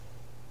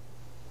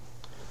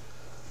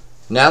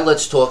Now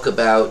let's talk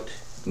about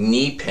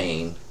knee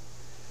pain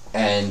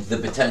and the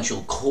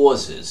potential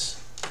causes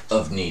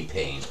of knee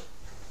pain.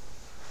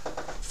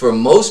 For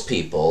most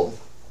people,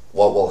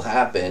 what will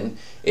happen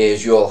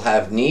is you'll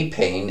have knee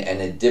pain and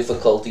a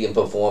difficulty in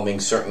performing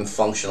certain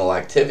functional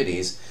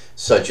activities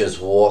such as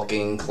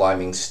walking,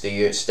 climbing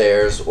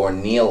stairs, or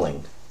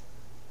kneeling.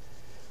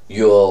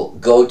 You'll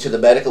go to the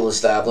medical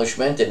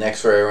establishment, an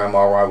X-ray or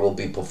MRI will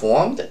be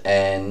performed,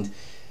 and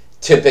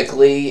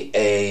typically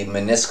a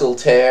meniscal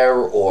tear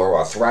or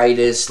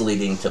arthritis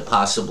leading to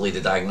possibly the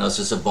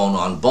diagnosis of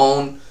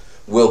bone-on-bone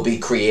will be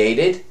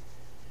created,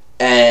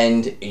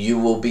 and you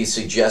will be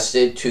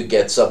suggested to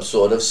get some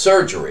sort of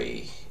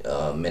surgery,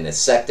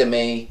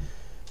 meniscectomy,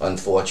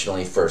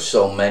 unfortunately for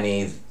so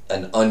many,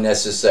 an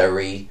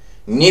unnecessary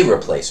knee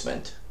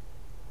replacement.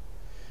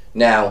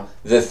 Now,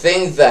 the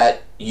thing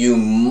that you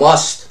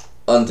must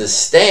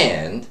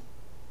understand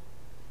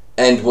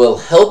and will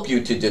help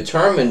you to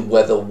determine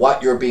whether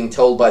what you're being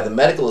told by the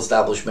medical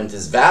establishment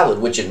is valid,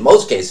 which in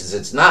most cases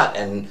it's not,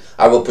 and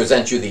I will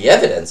present you the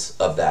evidence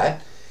of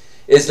that,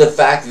 is the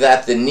fact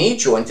that the knee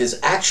joint is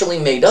actually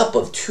made up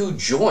of two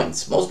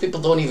joints. Most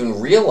people don't even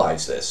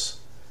realize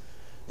this.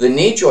 The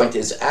knee joint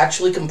is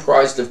actually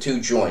comprised of two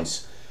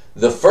joints.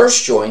 The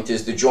first joint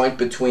is the joint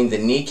between the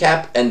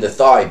kneecap and the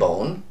thigh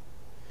bone,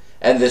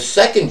 and the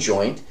second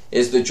joint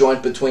is the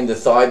joint between the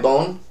thigh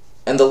bone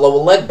and the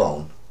lower leg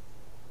bone.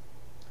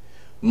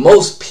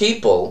 Most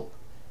people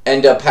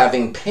end up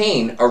having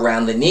pain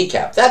around the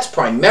kneecap. That's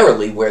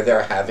primarily where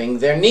they're having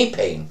their knee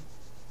pain.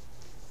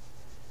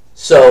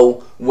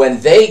 So when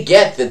they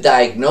get the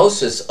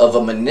diagnosis of a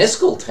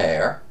meniscal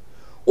tear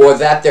or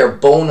that they're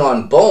bone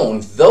on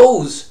bone,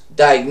 those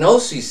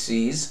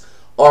diagnoses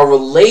are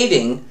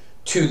relating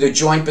to the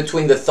joint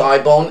between the thigh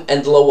bone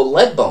and lower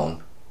leg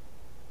bone.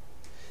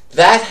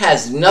 That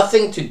has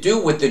nothing to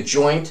do with the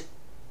joint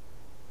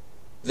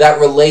that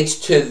relates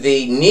to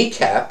the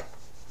kneecap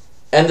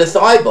and the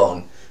thigh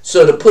bone.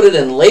 So to put it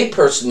in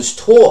layperson's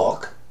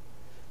talk,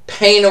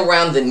 pain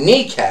around the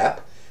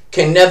kneecap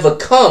can never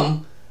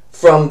come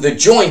from the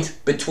joint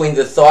between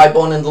the thigh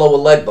bone and lower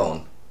leg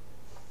bone.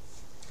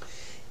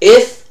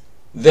 If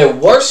there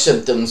were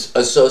symptoms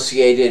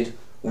associated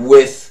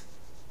with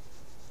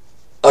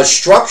a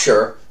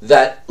structure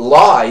that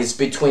lies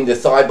between the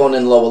thigh bone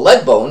and lower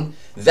leg bone,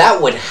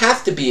 that would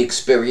have to be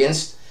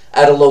experienced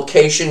at a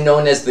location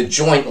known as the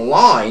joint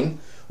line,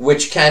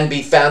 which can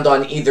be found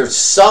on either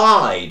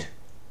side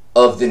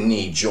of the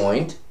knee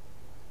joint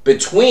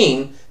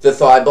between the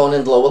thigh bone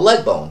and lower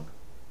leg bone.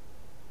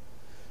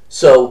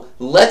 So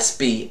let's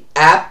be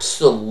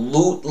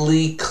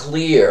absolutely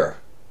clear.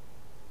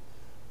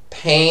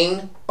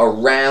 Pain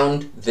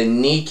around the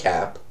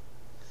kneecap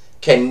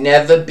can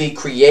never be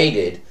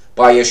created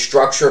by a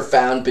structure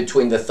found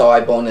between the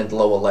thigh bone and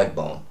lower leg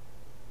bone.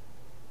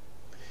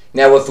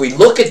 Now, if we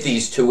look at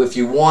these two, if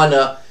you want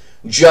to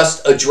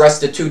just address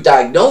the two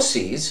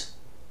diagnoses,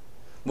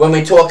 when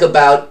we talk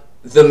about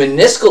the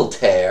meniscal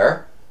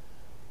tear,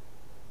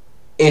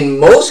 in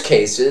most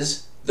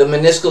cases, the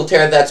meniscal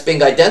tear that's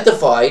being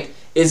identified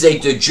is a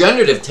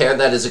degenerative tear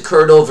that has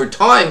occurred over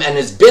time and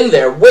has been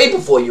there way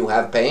before you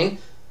have pain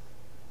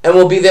and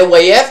will be there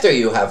way after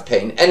you have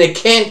pain. And it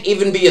can't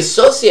even be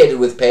associated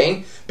with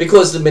pain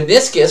because the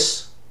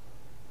meniscus,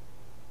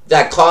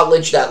 that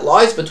cartilage that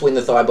lies between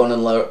the thigh bone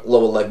and lower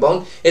leg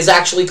bone, is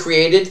actually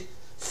created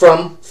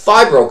from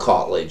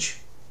fibrocartilage.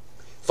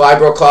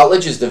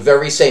 Fibrocartilage is the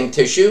very same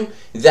tissue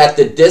that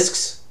the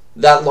discs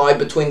that lie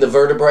between the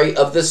vertebrae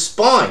of the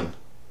spine.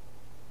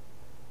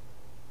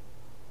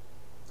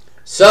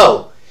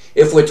 So,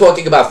 if we're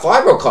talking about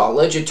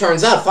fibrocartilage, it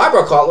turns out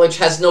fibrocartilage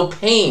has no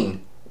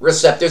pain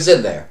receptors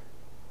in there.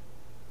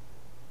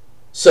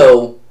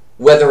 So,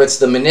 whether it's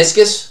the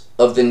meniscus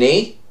of the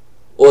knee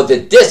or the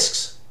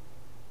discs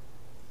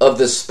of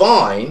the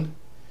spine,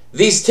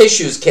 these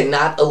tissues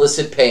cannot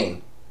elicit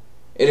pain.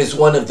 It is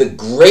one of the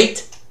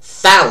great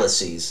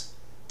fallacies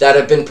that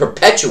have been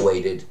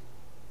perpetuated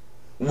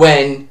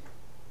when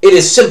it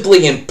is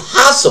simply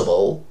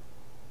impossible,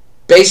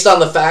 based on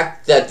the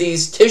fact that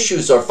these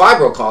tissues are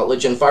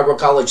fibrocartilage and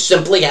fibrocartilage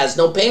simply has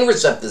no pain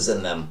receptors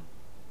in them.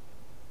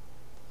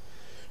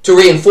 To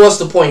reinforce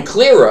the point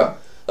clearer,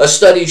 a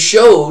study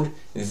showed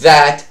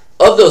that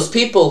of those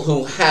people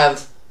who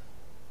have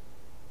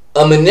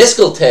a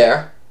meniscal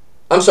tear,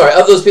 of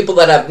those people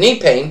that have knee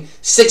pain,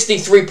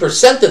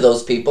 63% of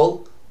those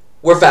people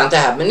were found to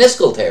have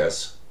meniscal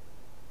tears.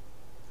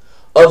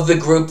 Of the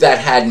group that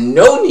had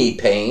no knee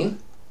pain,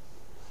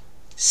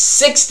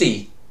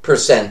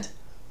 60%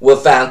 were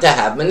found to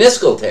have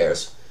meniscal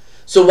tears.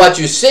 So what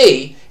you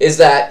see is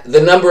that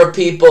the number of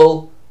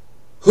people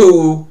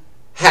who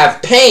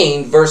have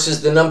pain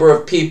versus the number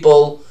of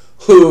people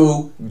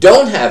who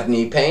don't have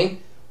knee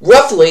pain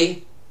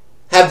roughly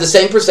have the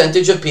same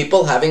percentage of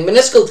people having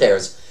meniscal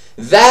tears.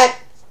 That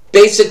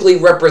basically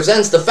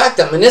represents the fact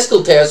that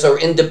meniscal tears are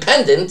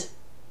independent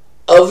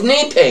of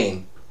knee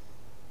pain.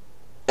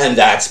 And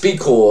that's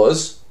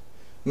because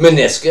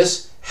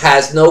meniscus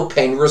has no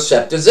pain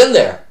receptors in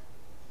there.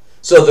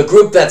 So the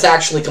group that's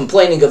actually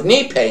complaining of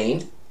knee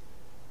pain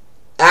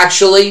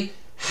actually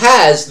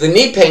has the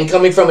knee pain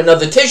coming from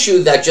another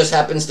tissue that just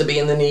happens to be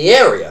in the knee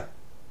area.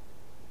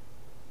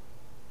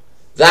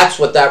 That's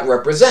what that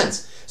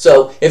represents.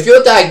 So if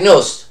you're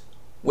diagnosed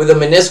with a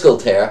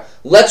meniscal tear,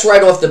 let's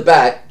right off the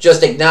bat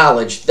just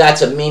acknowledge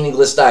that's a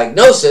meaningless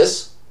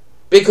diagnosis,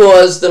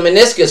 because the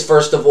meniscus,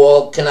 first of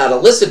all, cannot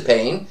elicit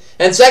pain,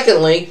 and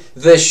secondly,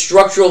 the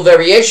structural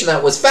variation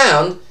that was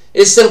found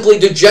is simply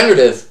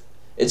degenerative.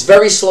 It's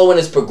very slow in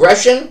its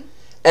progression,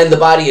 and the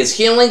body is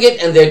healing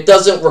it, and it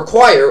doesn't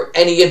require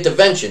any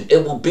intervention.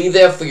 It will be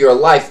there for your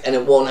life, and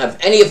it won't have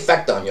any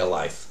effect on your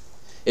life.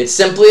 It's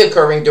simply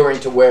occurring due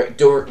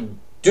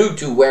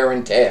to wear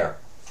and tear.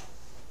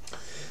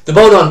 The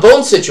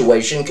bone-on-bone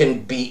situation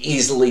can be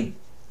easily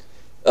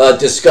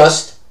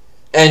discussed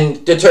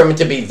and determined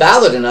to be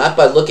valid or not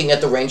by looking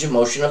at the range of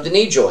motion of the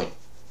knee joint.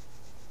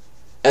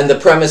 And the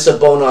premise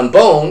of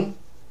bone-on-bone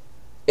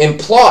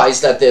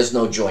implies that there's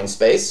no joint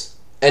space,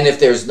 and if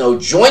there's no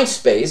joint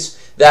space,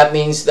 that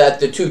means that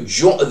the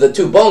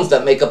two bones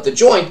that make up the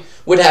joint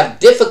would have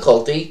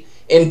difficulty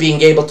in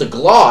being able to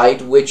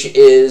glide, which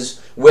is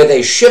where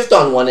they shift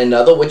on one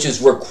another, which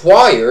is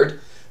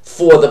required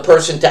for the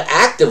person to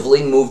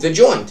actively move the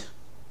joint.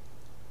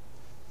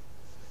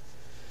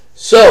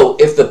 So,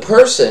 if the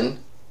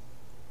person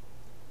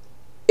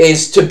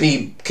is to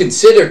be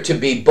considered to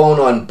be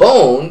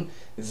bone-on-bone,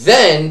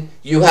 then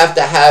you have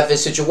to have a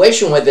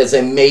situation where there's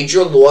a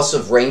major loss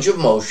of range of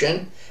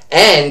motion,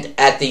 and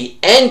at the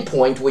end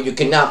point where you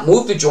cannot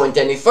move the joint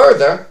any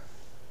further,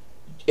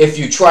 if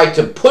you try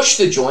to push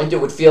the joint, it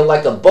would feel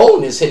like a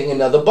bone is hitting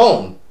another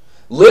bone.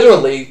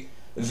 Literally,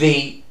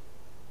 the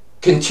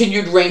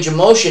continued range of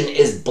motion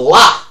is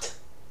blocked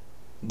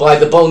by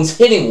the bones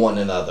hitting one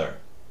another.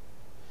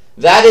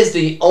 That is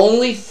the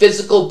only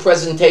physical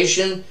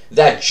presentation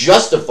that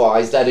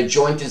justifies that a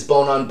joint is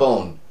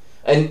bone-on-bone.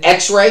 An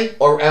X-ray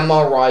or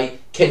MRI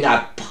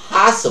cannot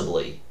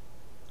possibly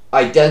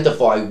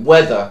identify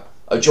whether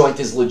a joint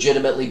is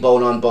legitimately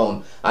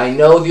bone-on-bone. I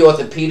know the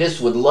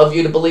orthopedist would love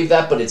you to believe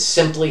that, but it's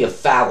simply a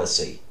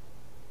fallacy.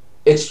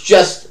 It's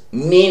just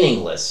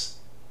meaningless.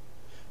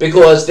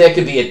 Because there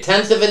could be a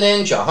 1/10 of an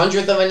inch, a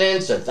 100th of an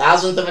inch, a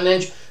 1,000th of an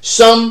inch,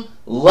 some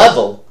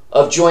level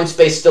of joint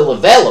space still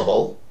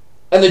available,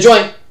 and the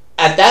joint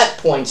at that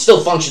point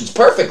still functions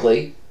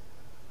perfectly,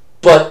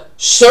 but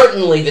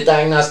certainly the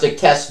diagnostic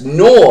test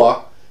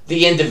nor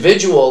the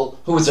individual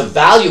who is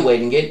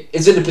evaluating it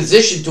is in a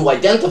position to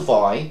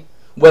identify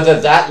whether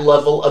that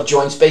level of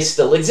joint space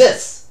still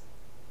exists.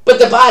 But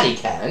the body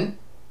can,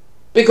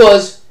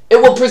 because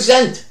it will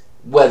present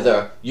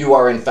whether you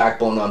are in fact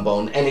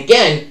bone-on-bone. And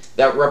again,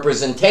 that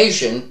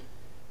representation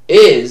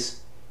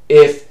is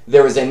if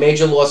there is a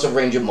major loss of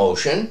range of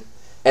motion,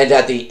 and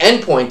at the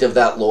end point of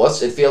that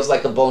loss, it feels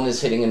like a bone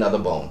is hitting another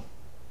bone.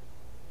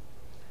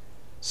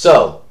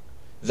 So,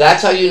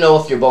 that's how you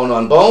know if you're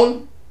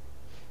bone-on-bone.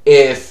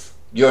 If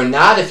you're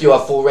not, if you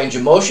have full range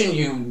of motion,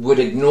 you would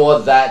ignore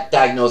that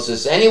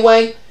diagnosis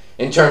anyway.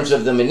 In terms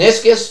of the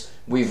meniscus,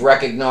 we've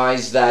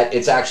recognized that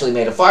it's actually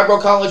made of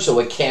fibrocartilage, so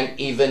it can't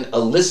even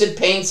elicit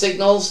pain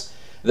signals.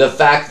 The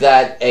fact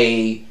that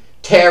a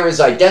tear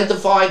is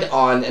identified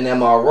on an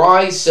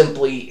MRI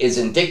simply is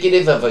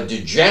indicative of a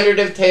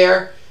degenerative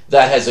tear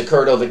that has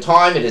occurred over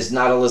time. It is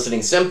not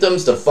eliciting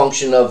symptoms. The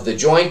function of the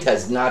joint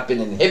has not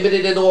been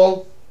inhibited at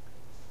all.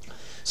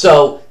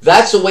 So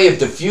that's a way of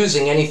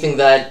diffusing anything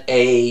that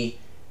a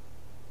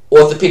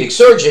orthopedic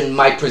surgeon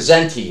might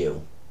present to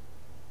you.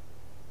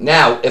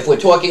 Now, if we're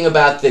talking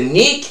about the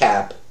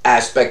kneecap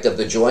aspect of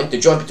the joint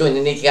between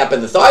the kneecap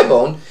and the thigh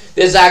bone,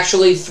 there's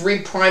actually 3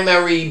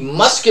 primary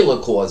muscular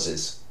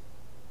causes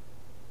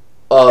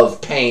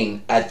of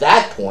pain at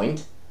that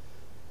point.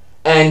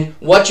 And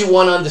what you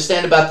want to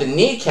understand about the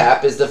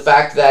kneecap is the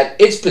fact that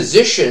its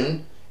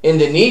position in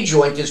the knee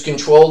joint is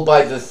controlled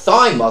by the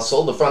thigh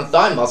muscle, the front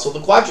thigh muscle, the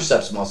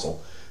quadriceps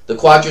muscle. The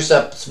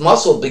quadriceps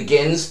muscle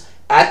begins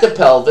at the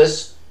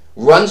pelvis,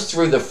 runs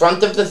through the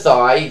front of the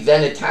thigh,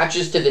 then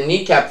attaches to the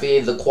kneecap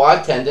via the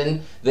quad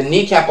tendon. The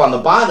kneecap on the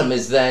bottom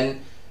is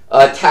then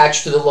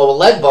attached to the lower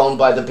leg bone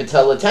by the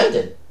patella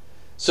tendon.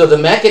 So the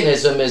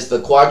mechanism is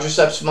the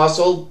quadriceps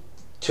muscle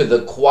to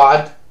the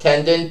quad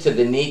tendon, to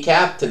the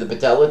kneecap, to the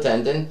patella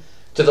tendon,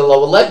 to the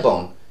lower leg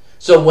bone.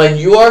 So when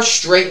you are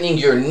straightening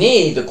your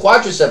knee, the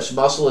quadriceps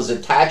muscle is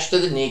attached to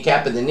the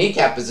kneecap, and the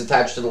kneecap is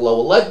attached to the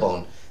lower leg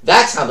bone.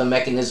 That's how the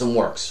mechanism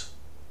works.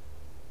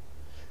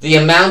 The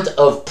amount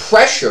of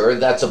pressure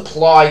that's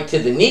applied to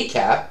the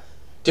kneecap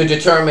to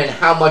determine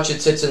how much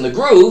it sits in the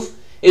groove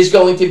is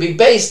going to be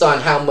based on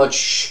how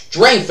much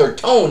strength or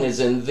tone is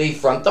in the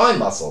front thigh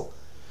muscle.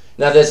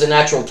 Now, there's a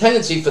natural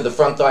tendency for the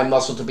front thigh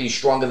muscle to be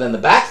stronger than the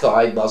back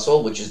thigh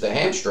muscle, which is the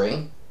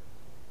hamstring,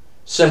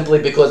 simply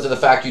because of the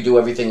fact you do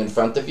everything in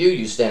front of you.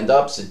 You stand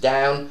up, sit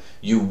down,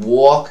 you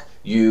walk,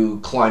 you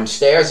climb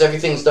stairs,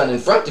 everything's done in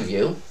front of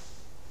you.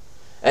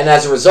 And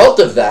as a result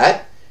of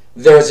that,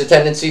 there is a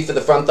tendency for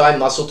the front thigh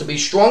muscle to be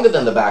stronger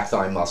than the back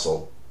thigh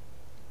muscle.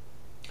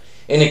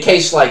 In a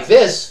case like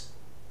this,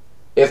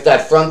 If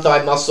that front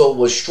thigh muscle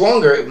was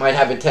stronger, it might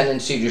have a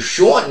tendency to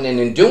shorten, and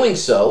in doing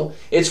so,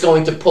 it's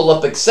going to pull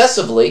up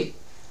excessively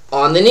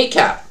on the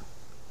kneecap.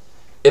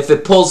 If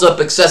it pulls up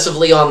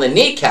excessively on the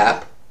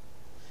kneecap,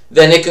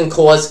 then it can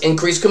cause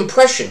increased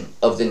compression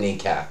of the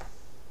kneecap.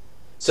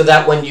 So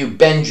that when you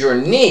bend your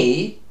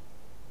knee,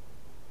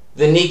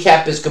 the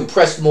kneecap is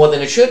compressed more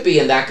than it should be,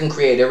 and that can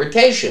create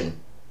irritation.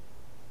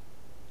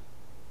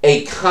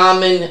 A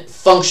common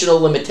functional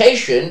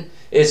limitation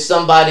is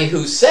somebody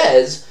who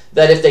says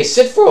that if they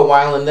sit for a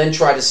while and then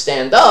try to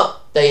stand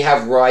up, they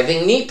have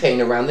writhing knee pain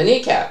around the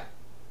kneecap.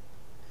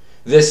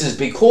 This is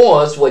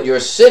because when you're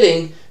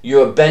sitting,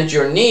 you bent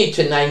your knee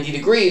to 90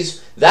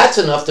 degrees. That's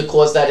enough to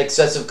cause that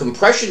excessive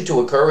compression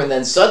to occur, and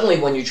then suddenly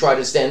when you try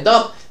to stand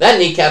up, that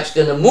kneecap's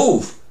going to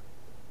move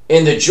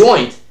in the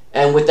joint,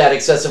 and with that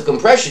excessive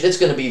compression, it's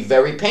going to be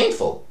very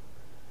painful.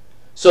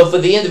 So for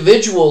the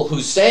individual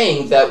who's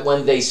saying that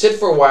when they sit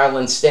for a while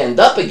and stand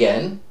up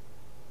again,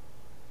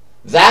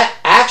 that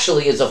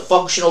actually is a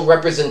functional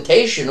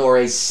representation or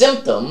a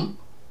symptom,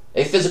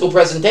 a physical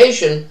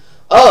presentation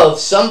of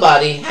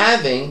somebody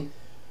having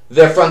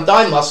their front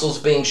thigh muscles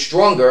being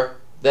stronger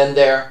than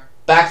their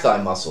back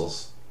thigh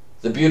muscles.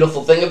 The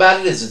beautiful thing about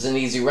it is it's an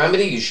easy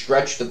remedy. You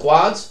stretch the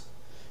quads,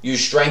 you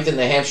strengthen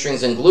the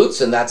hamstrings and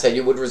glutes, and that's how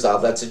you would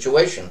resolve that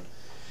situation.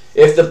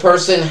 If the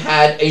person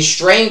had a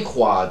strained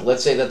quad,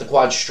 let's say that the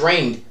quad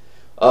strained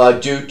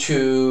due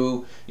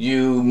to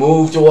you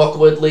moved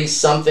awkwardly,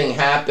 something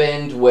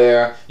happened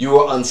where you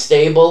were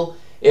unstable.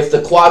 If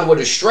the quad were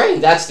to strain,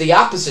 that's the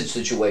opposite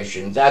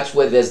situation. That's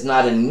where there's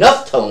not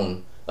enough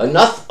tone,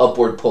 enough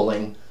upward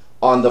pulling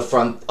on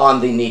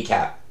the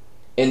kneecap.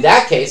 In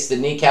that case, the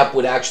kneecap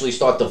would actually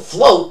start to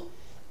float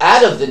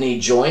out of the knee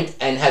joint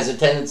and has a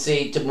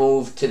tendency to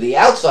move to the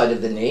outside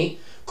of the knee,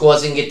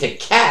 causing it to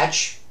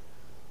catch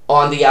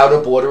on the outer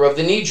border of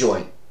the knee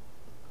joint.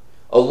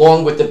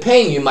 Along with the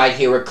pain, you might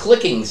hear a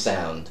clicking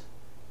sound.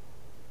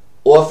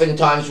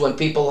 Oftentimes when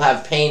people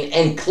have pain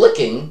and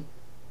clicking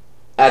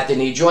at the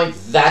knee joint,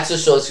 that's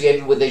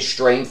associated with a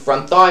strained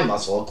front thigh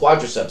muscle, a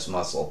quadriceps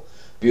muscle.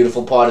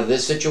 Beautiful part of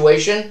this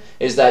situation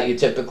is that you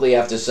typically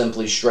have to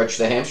simply stretch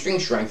the hamstring,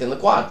 strengthen the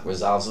quad,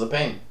 resolves the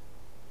pain.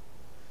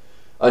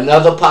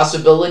 Another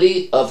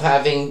possibility of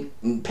having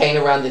pain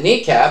around the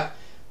kneecap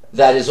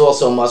that is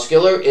also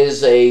muscular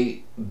is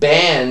a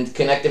band,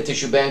 connective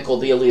tissue band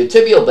called the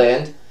iliotibial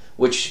band,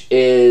 which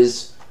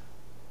is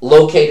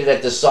located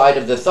at the side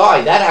of the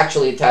thigh. That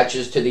actually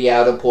attaches to the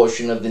outer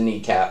portion of the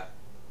kneecap.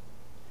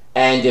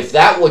 And if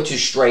that were to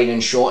strain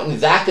and shorten,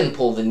 that can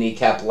pull the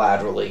kneecap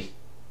laterally,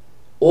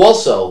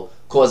 also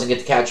causing it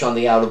to catch on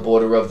the outer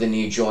border of the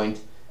knee joint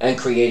and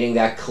creating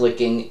that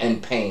clicking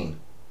and pain.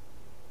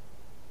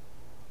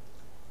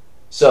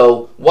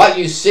 So what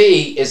you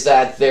see is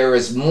that there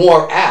is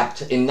more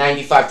apt in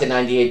 95 to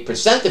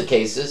 98% of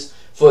cases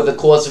for the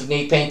cause of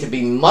knee pain to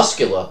be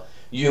muscular.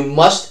 You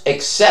must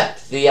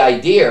accept the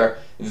idea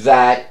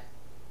that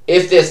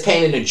if there's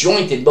pain in a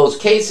joint, in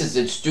most cases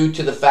it's due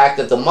to the fact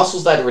that the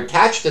muscles that are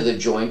attached to the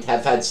joint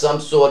have had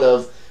some sort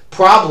of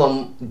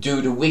problem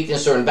due to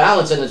weakness or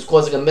imbalance, and it's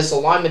causing a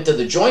misalignment to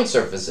the joint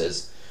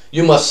surfaces.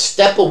 You must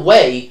step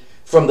away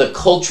from the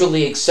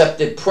culturally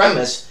accepted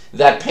premise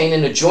that pain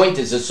in a joint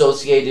is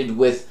associated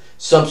with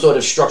some sort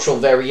of structural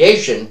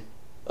variation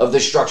of the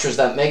structures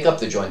that make up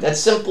the joint. That's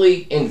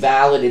simply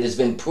invalid. It has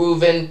been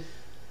proven.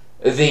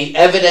 The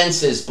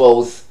evidence is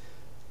both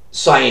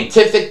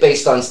scientific,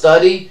 based on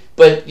study,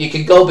 but you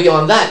could go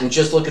beyond that and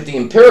just look at the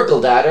empirical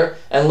data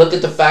and look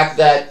at the fact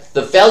that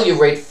the failure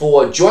rate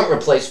for joint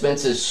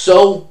replacements is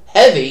so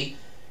heavy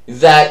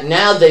that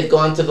now they've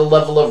gone to the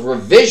level of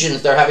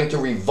revisions. They're having to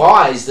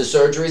revise the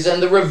surgeries,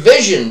 and the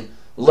revision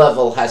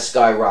level has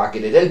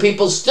skyrocketed, and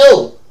people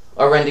still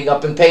are ending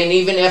up in pain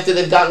even after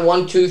they've gotten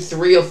 1, 2,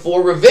 3, or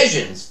 4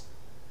 revisions.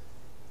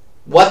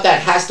 What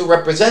that has to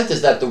represent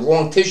is that the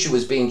wrong tissue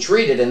is being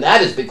treated, and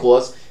that is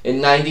because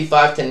in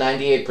 95 to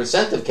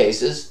 98% of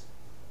cases,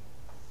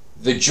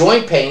 the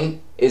joint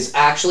pain is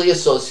actually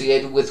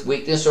associated with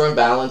weakness or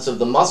imbalance of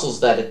the muscles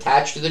that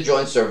attach to the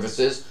joint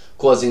surfaces,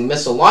 causing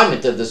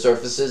misalignment of the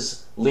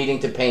surfaces, leading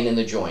to pain in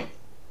the joint.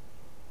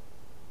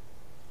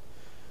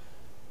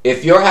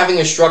 If you're having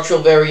a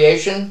structural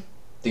variation,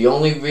 the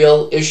only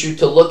real issue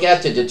to look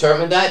at to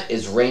determine that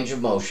is range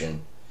of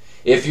motion.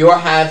 If you're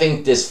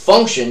having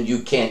dysfunction, you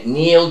can't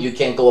kneel, you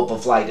can't go up a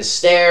flight of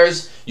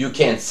stairs, you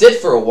can't sit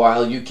for a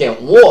while, you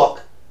can't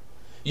walk,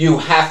 you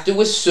have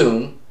to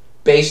assume,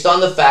 based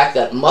on the fact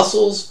that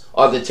muscles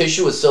are the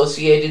tissue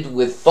associated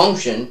with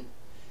function,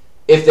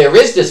 if there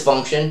is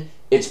dysfunction,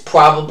 it's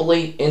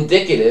probably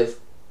indicative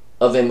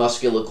of a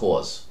muscular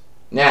cause.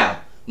 Now,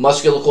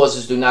 muscular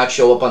causes do not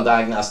show up on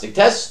diagnostic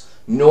tests,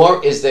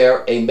 nor is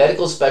there a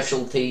medical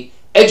specialty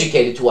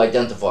educated to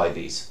identify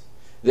these.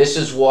 This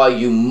is why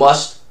you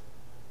must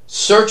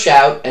search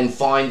out and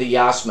find the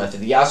Yas method.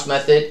 The Yas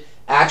method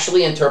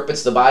actually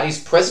interprets the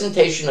body's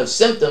presentation of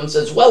symptoms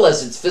as well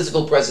as its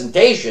physical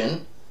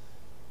presentation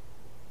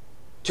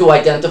to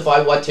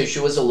identify what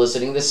tissue is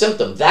eliciting the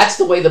symptom. That's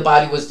the way the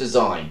body was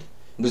designed.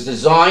 It was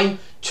designed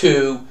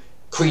to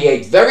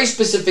create very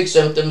specific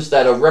symptoms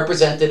that are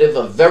representative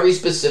of very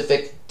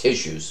specific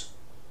tissues.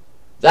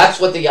 That's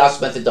what the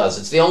Yas method does.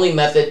 It's the only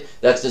method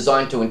that's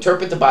designed to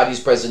interpret the body's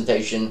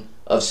presentation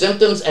of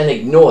symptoms and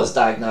ignores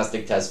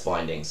diagnostic test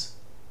findings.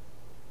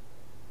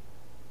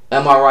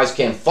 MRIs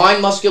can't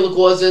find muscular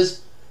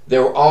causes.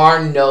 There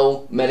are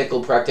no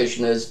medical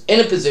practitioners in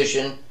a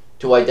position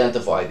to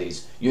identify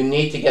these. You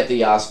need to get the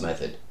Yas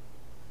method.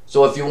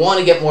 So if you want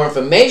to get more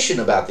information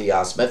about the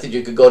Yas method,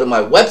 you could go to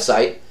my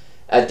website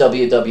at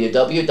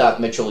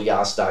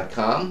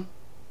www.mitchellyas.com,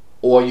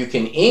 or you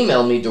can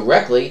email me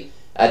directly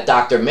at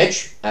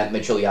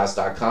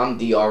drmitch@mitchellyas.com,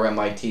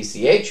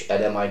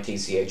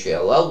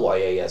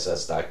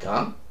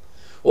 drmitch@mitchallyas.com,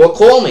 or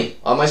call me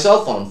on my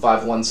cell phone,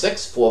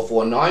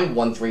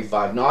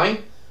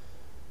 516-449-1359.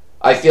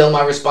 I feel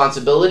my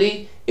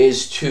responsibility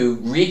is to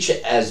reach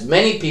as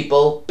many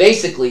people,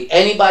 basically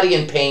anybody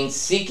in pain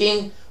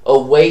seeking a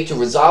way to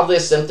resolve their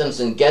symptoms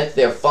and get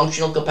their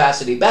functional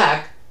capacity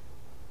back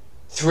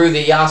through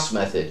the Yas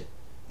method.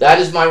 That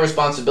is my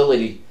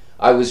responsibility.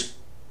 I was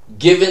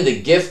given the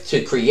gift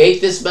to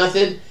create this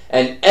method,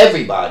 and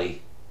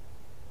everybody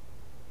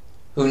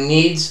who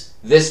needs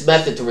this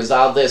method to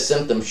resolve their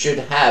symptoms should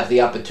have the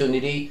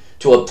opportunity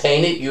to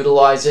obtain it,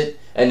 utilize it,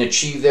 and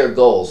achieve their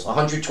goals.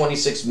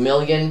 126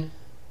 million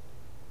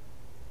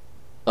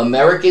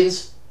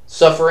Americans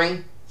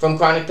suffering from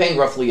chronic pain,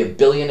 roughly 1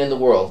 billion in the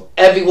world.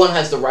 Everyone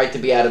has the right to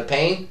be out of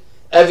pain.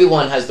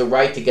 Everyone has the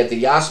right to get the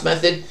Yas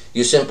method.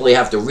 You simply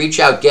have to reach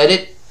out, get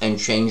it, and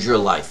change your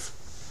life.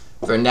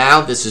 For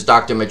now, this is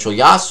Dr. Mitchell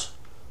Yas,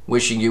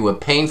 wishing you a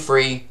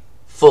pain-free,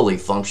 fully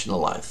functional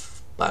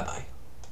life. Bye-bye.